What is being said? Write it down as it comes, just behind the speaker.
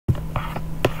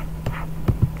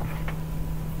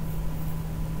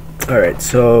Alright,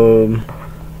 so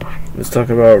let's talk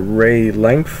about array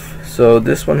length. So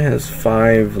this one has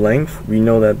 5 length. We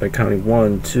know that by counting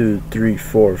 1, 2, 3,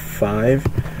 4, 5.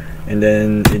 And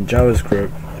then in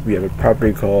JavaScript we have a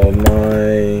property called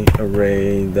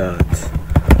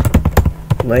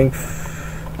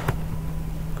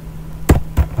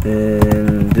myArray.length.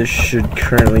 And this should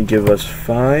currently give us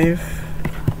 5.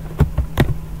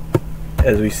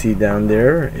 As we see down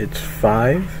there, it's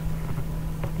 5.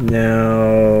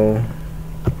 Now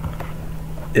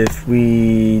if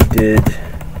we did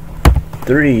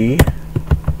 3,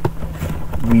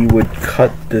 we would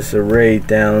cut this array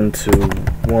down to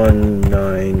 1,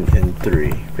 9, and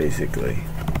 3 basically.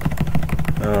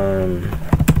 And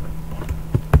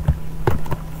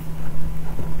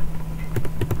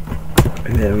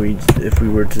then if we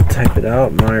were to type it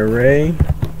out, my array,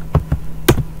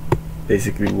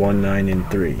 basically 1, 9, and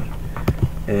 3.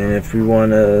 And if we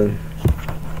want to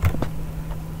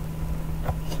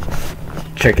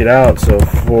check it out, so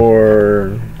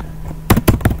for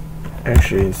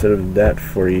actually instead of that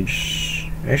for each,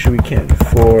 actually we can,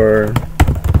 for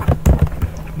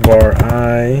var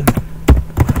I,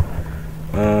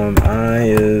 I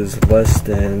is less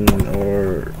than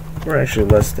or actually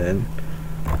less than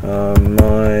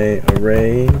my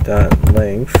array dot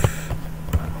length,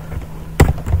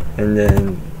 and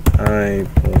then I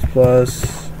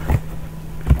plus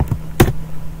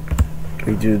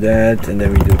we do that, and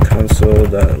then we do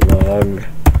console.log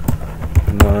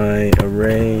my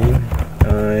array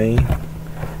I,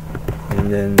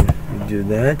 and then we do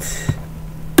that.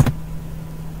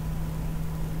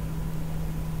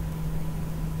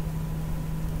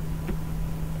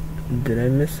 Did I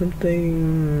miss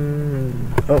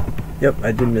something? Oh, yep,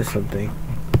 I did miss something.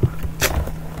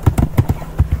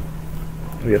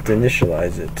 We have to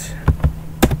initialize it.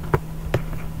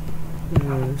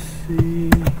 Let's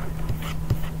see.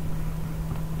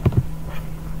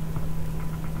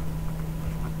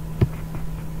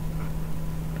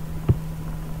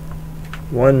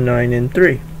 One, 9, and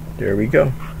 3. There we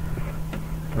go.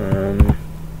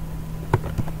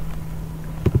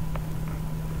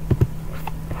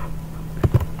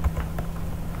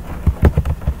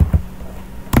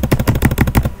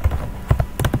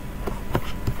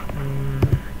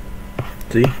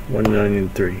 See? 1, 9,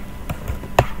 and 3.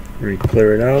 We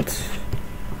clear it out.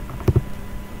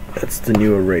 That's the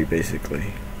new array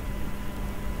basically.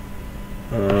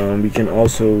 We can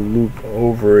also loop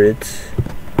over it.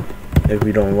 If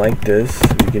we don't like this,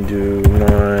 we can do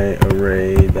my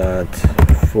array dot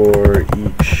for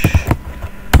each.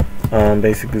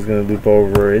 Basically it's going to loop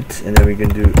over it, and then we can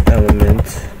do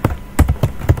element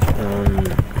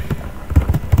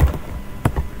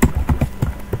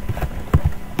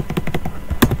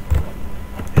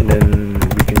and then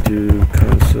we can do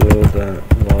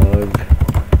console.log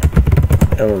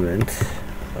element,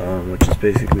 which is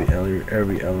basically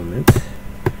every element,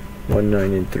 1,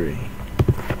 9, and 3.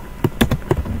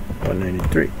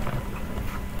 193,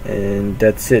 and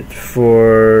that's it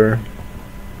for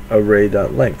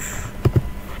array.length.